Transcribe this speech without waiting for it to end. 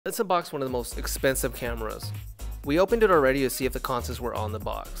Let's unbox one of the most expensive cameras. We opened it already to see if the contents were on the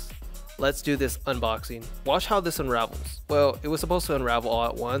box. Let's do this unboxing. Watch how this unravels. Well, it was supposed to unravel all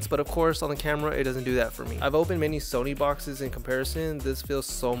at once, but of course on the camera it doesn't do that for me. I've opened many Sony boxes in comparison. This feels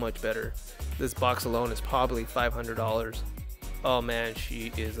so much better. This box alone is probably $500. Oh man,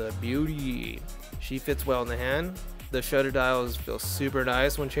 she is a beauty. She fits well in the hand. The shutter dials feel super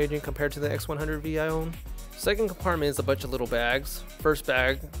nice when changing compared to the X100V I own. Second compartment is a bunch of little bags. First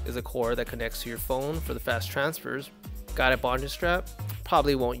bag is a cord that connects to your phone for the fast transfers. Got a bondage strap.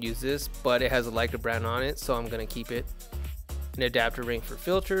 Probably won't use this, but it has a Leica brand on it, so I'm gonna keep it. An adapter ring for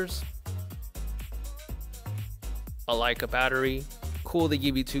filters. A Leica battery. Cool, they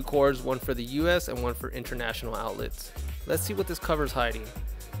give you two cords, one for the US and one for international outlets. Let's see what this cover's hiding.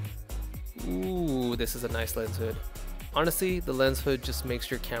 Ooh, this is a nice lens hood. Honestly, the lens hood just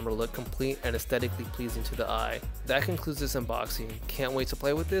makes your camera look complete and aesthetically pleasing to the eye. That concludes this unboxing. Can't wait to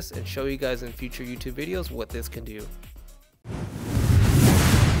play with this and show you guys in future YouTube videos what this can do.